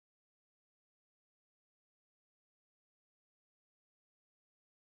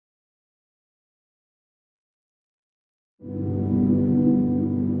Walnam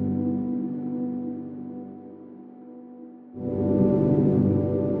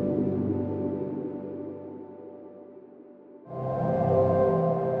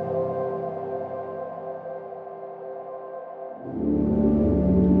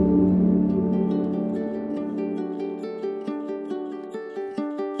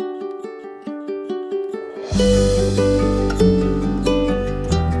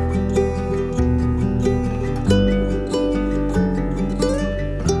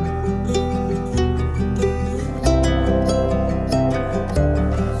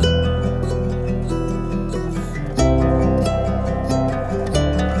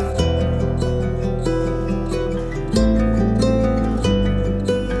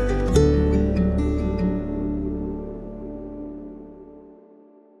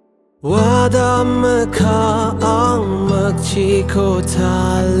Ka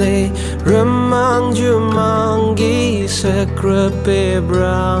Guttalele remang jumangi sekrepe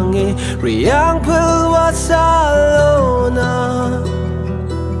brangi riang pelwasalona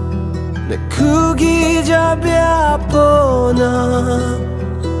nekugi jabiapona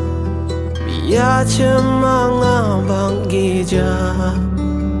biya cemanga bangija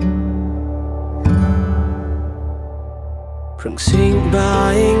Prang sing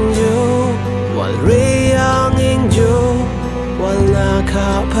ba ingjo wal reyang ingjo wal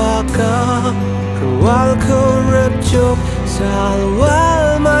nakapaka prang wal ko repjok sal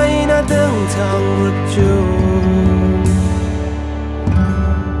wal mai na deng tang repjok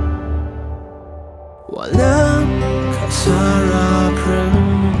Walnam Ka sara Pring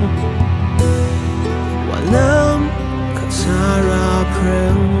Walnam Ka sara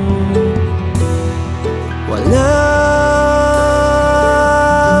Pring Walnam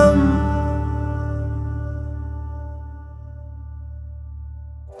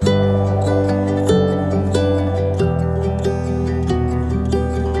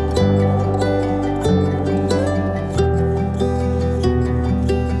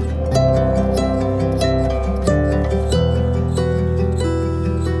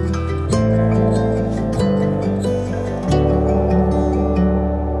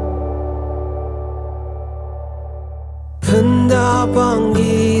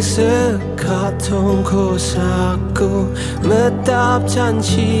Pangi sekatong kosaku metap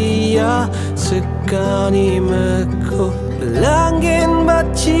cancia sekani meko langin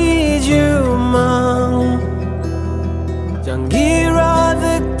baci jumang janggira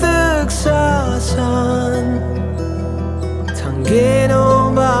dek sasan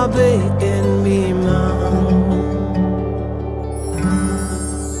tanggeno babe en bimang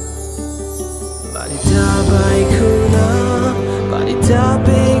badita baikuna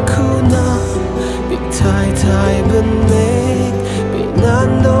Baditabe kuna Big tai tai benek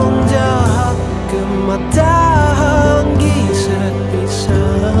Binandong jahat Kematahang gisat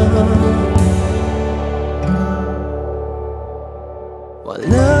pisang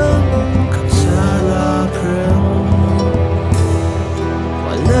Walnam Ka sara Pring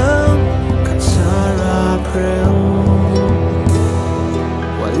Walnam Ka sara Pring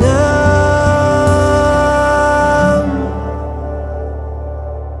Walnam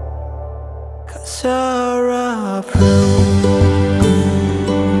sara Pring